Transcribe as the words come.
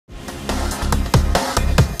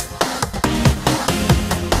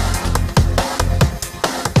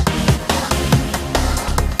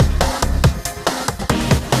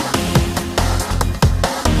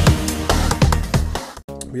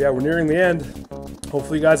yeah, we're nearing the end.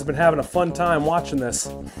 Hopefully you guys have been having a fun time watching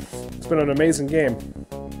this. It's been an amazing game.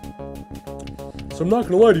 So I'm not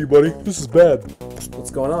gonna lie to you, buddy. This is bad. What's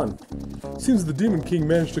going on? Seems the Demon King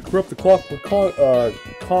managed to corrupt the Clockwork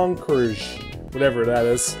Conquerors, whatever that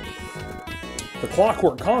is. The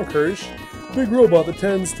Clockwork Conquerors? Big robot that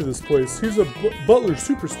tends to this place. He's a butler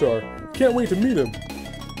superstar. Can't wait to meet him.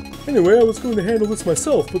 Anyway, I was going to handle this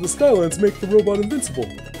myself, but the Skylands make the robot invincible.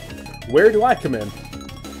 Where do I come in?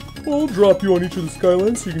 Well, I'll drop you on each of the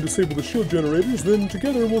Skylands so you can disable the shield generators, then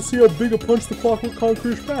together we'll see how big a punch the Clockwork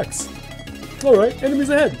Conquerors packs. Alright, enemies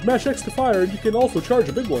ahead. Mash X to fire, and you can also charge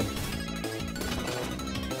a big one.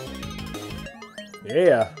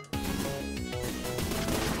 Yeah.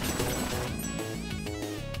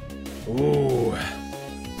 Ooh.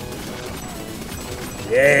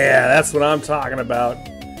 Yeah, that's what I'm talking about.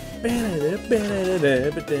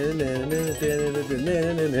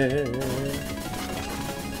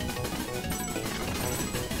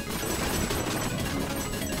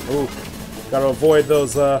 Ooh, gotta avoid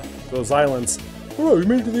those islands. Alright, we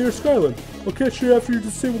made it to the air Skyland. I'll catch you after you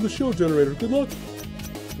disable the shield generator. Good luck.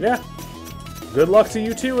 Yeah. Good luck to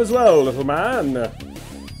you too as well, little man.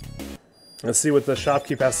 Let's see what the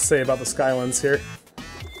shopkeep has to say about the Skylands here.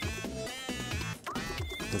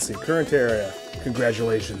 Let's see, current area.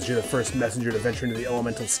 Congratulations, you're the first messenger to venture into the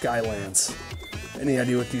elemental Skylands. Any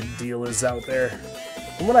idea what the deal is out there?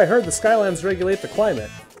 From what I heard, the Skylands regulate the climate.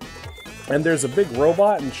 And there's a big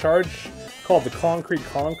robot in charge called the Concrete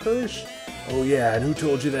Conquerors? Oh yeah, and who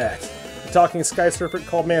told you that? A talking sky serpent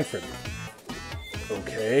called Manfred.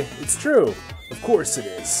 Okay, it's true. Of course it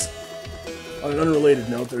is. On an unrelated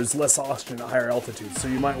note, there's less oxygen at higher altitudes, so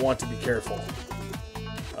you might want to be careful.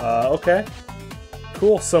 Okay.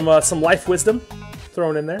 Cool, some life wisdom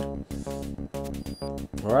thrown in there.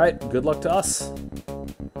 Alright, good luck to us.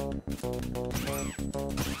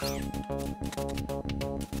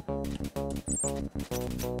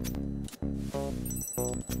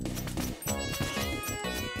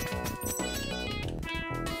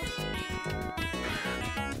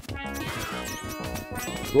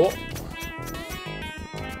 Cool.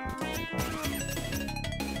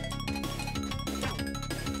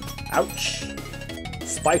 Ouch.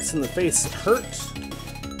 Spikes in the face hurt.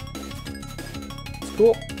 It's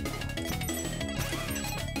cool.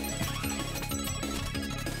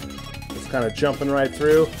 Just kind of jumping right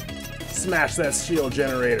through. Smash that shield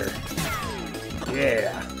generator.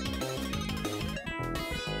 Yeah.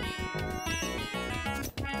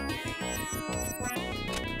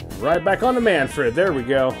 Right back on to Manfred. There we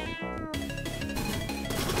go.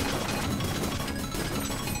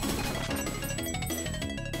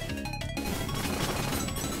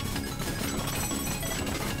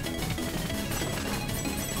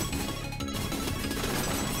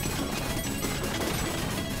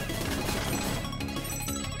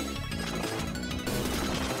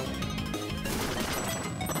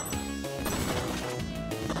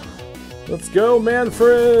 Let's go,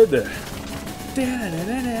 Manfred!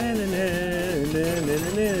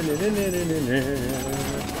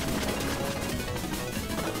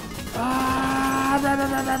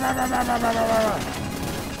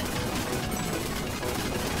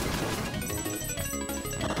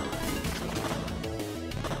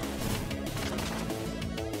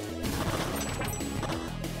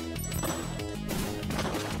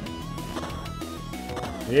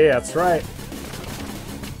 Yeah, that's right.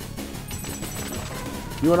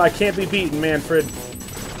 You and I can't be beaten, Manfred.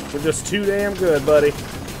 We're just too damn good, buddy.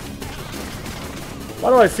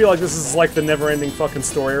 Why do I feel like this is like the never-ending fucking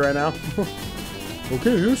story right now?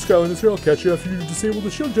 Okay, here's Skylands here. I'll catch you after you disable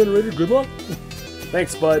the shield generator. Good luck.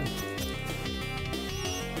 Thanks, bud.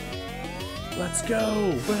 Let's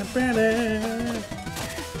go.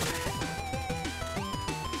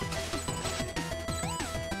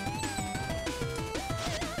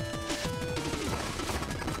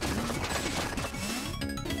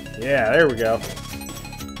 Yeah, there we go.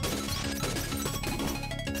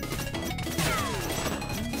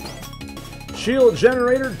 Shield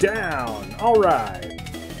generator down. Alright.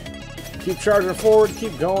 Keep charging forward,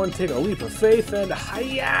 keep going, take a leap of faith, and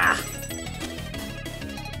hiya!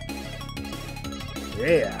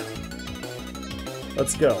 Yeah.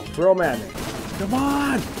 Let's go. Throw him at me. Come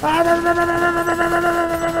on!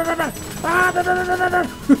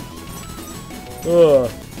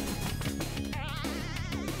 Ugh.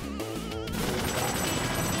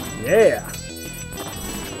 Yeah.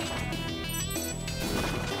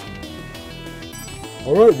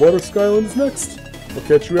 Alright, Water Skyland is next. I'll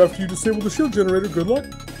catch you after you disable the shield generator. Good luck.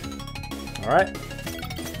 Alright. I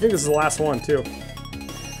think this is the last one, too.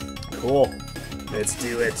 Cool. Let's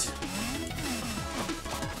do it.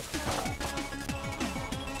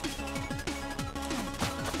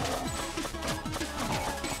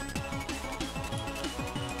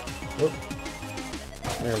 Oop.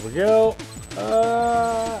 There we go.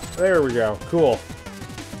 There we go. Cool.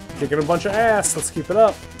 Kicking a bunch of ass. Let's keep it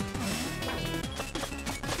up.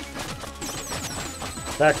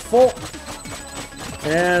 Back full.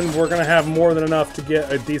 And we're gonna have more than enough to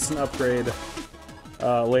get a decent upgrade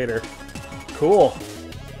later. Cool.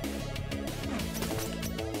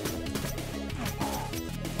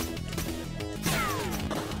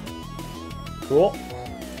 Cool.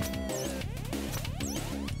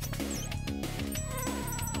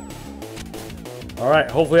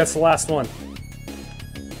 Alright, hopefully that's the last one.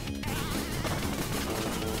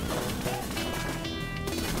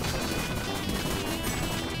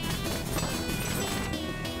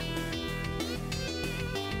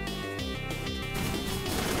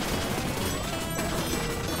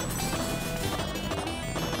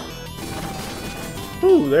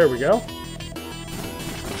 Ooh, there we go.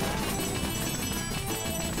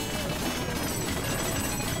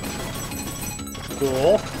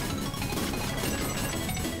 Cool.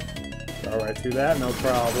 Go right through that, no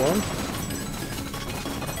problem.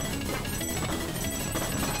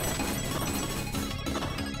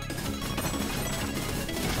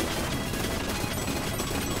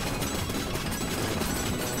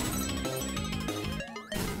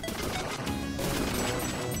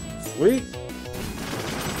 Sweet.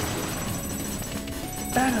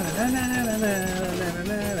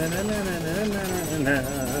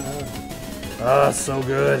 Ah, so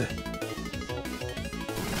good.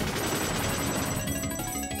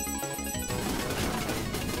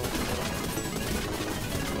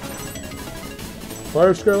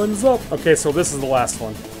 Fire Skylands is up. Okay, so this is the last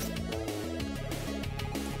one.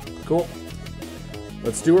 Cool.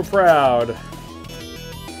 Let's do her proud.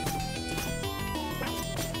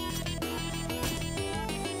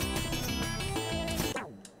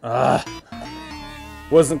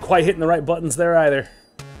 Wasn't quite hitting the right buttons there either.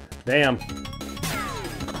 Damn.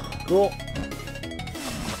 Cool.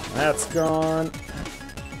 That's gone.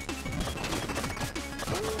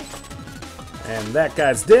 And that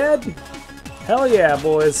guy's dead. Hell yeah,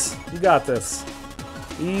 boys. You got this.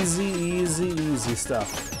 Easy, easy, easy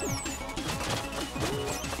stuff.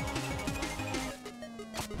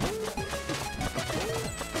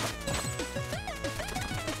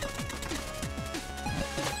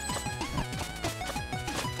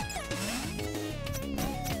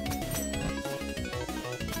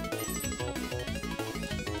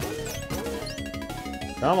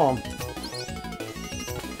 Come on.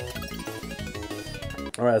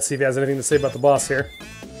 Alright, let's see if he has anything to say about the boss here.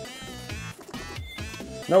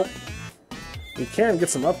 Nope. We can get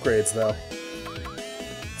some upgrades, though.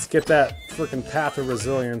 Let's get that freaking Path of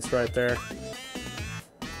Resilience right there.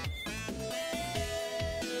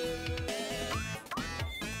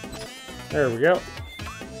 There we go.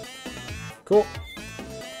 Cool.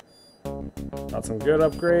 Got some good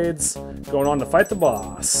upgrades. Going on to fight the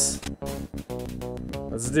boss.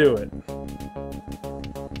 Let's do it.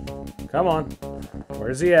 Come on.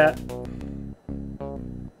 Where's he at?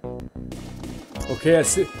 Okay, I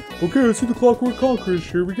see. Okay, I see the Clockwork Conquerors.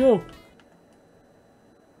 Here we go.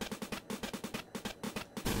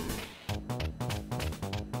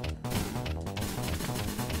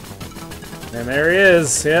 And there he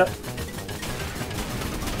is. Yep.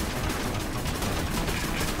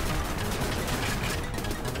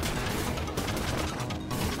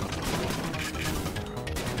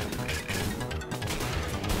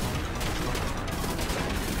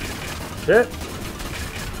 Shit.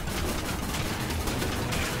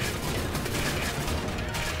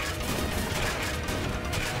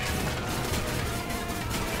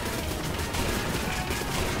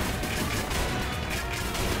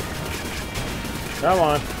 Come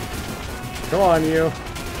on. Come on, you.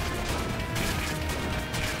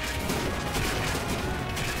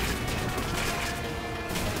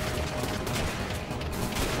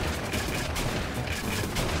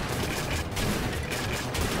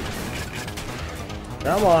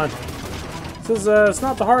 Come on. This is, it's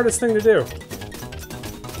not the hardest thing to do.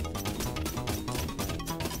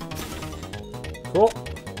 Cool.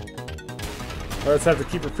 Let's have to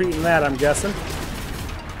keep repeating that, I'm guessing.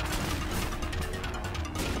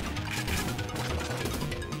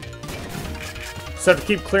 Just have to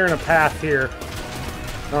keep clearing a path here.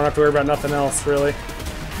 I don't have to worry about nothing else, really.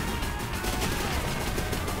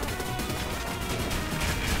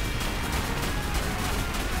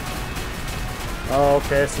 Oh,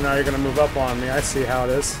 okay, so now you're gonna move up on me. I see how it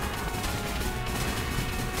is.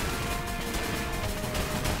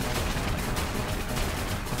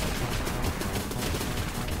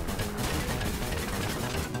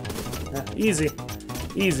 Yeah, easy.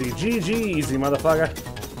 Easy. GG easy, motherfucker.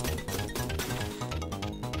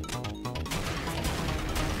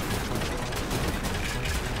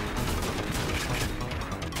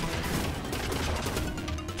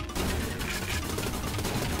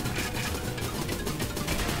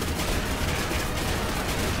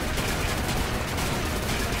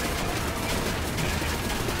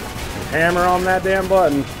 Hammer on that damn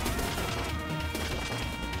button.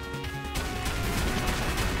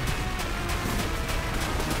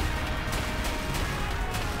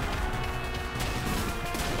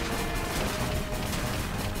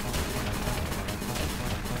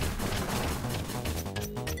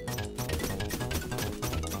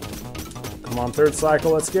 Come on, third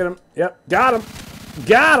cycle, let's get him. Yep, got him.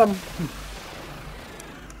 Got him!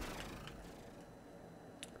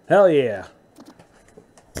 Hell yeah.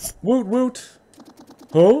 Woot woot.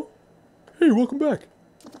 Huh? Hey, welcome back.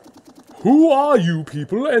 Who are you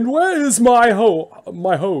people, and where is my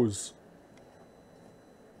hose?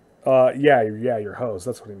 Yeah, your hose.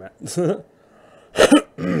 That's what he meant.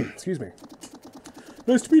 Excuse me.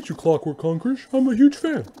 Nice to meet you, Clockwork Conqueror. I'm a huge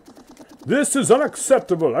fan. This is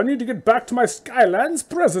unacceptable. I need to get back to my Skylands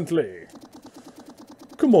presently.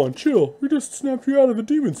 Come on, chill. We just snapped you out of a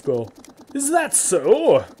demon spell. Is that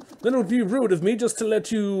so? Then it would be rude of me just to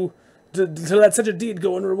let you... to let such a deed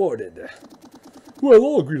go unrewarded. Well,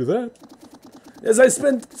 I'll agree to that. As I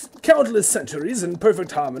spent countless centuries in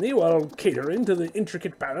perfect harmony while catering to the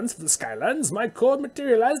intricate balance of the Skylands, my core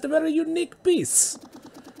materialized a very unique piece.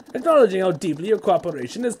 Acknowledging how deeply your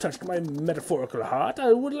cooperation has touched my metaphorical heart,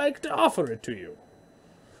 I would like to offer it to you.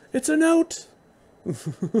 It's a note.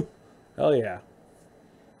 Hell yeah.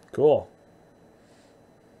 Cool.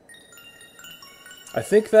 I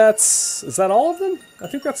think that's... Is that all of them? I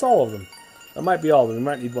think that's all of them. That might be all of them. We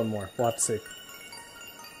might need one more. We'll have to see.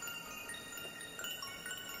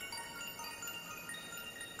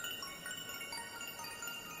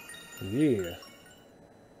 Yeah.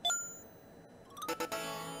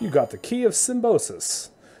 You got the Key of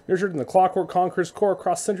Symbiosis. Nurtured in the Clockwork Conqueror's core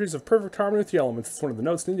across centuries of perfect harmony with the elements. It's one of the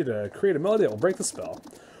notes needed to create a melody that will break the spell.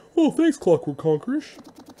 Oh, thanks, Clockwork Conqueror.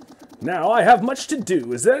 Now I have much to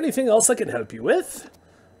do. Is there anything else I can help you with?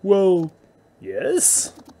 Well...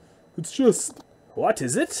 Yes? It's just... What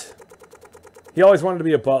is it? He always wanted to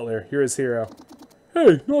be a butler. You're his hero.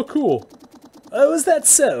 Hey, not cool. Oh, is that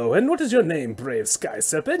so? And what is your name, brave sky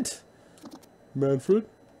serpent? Manfred.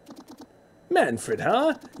 Manfred,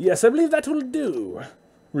 huh? Yes, I believe that will do.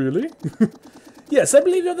 Really? Yes, I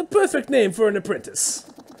believe you're the perfect name for an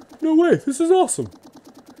apprentice. No way, this is awesome.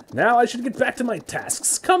 Now I should get back to my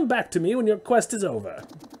tasks. Come back to me when your quest is over.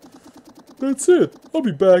 That's it. I'll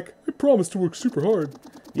be back. I promise to work super hard.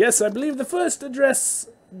 Yes, I believe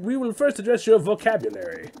we will first address your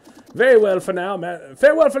vocabulary. Very well for now,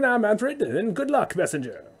 farewell for now, Manfred, and good luck,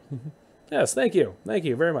 messenger. Yes, thank you. Thank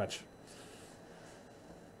you very much.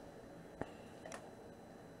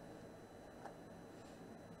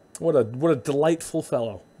 What a delightful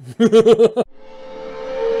fellow.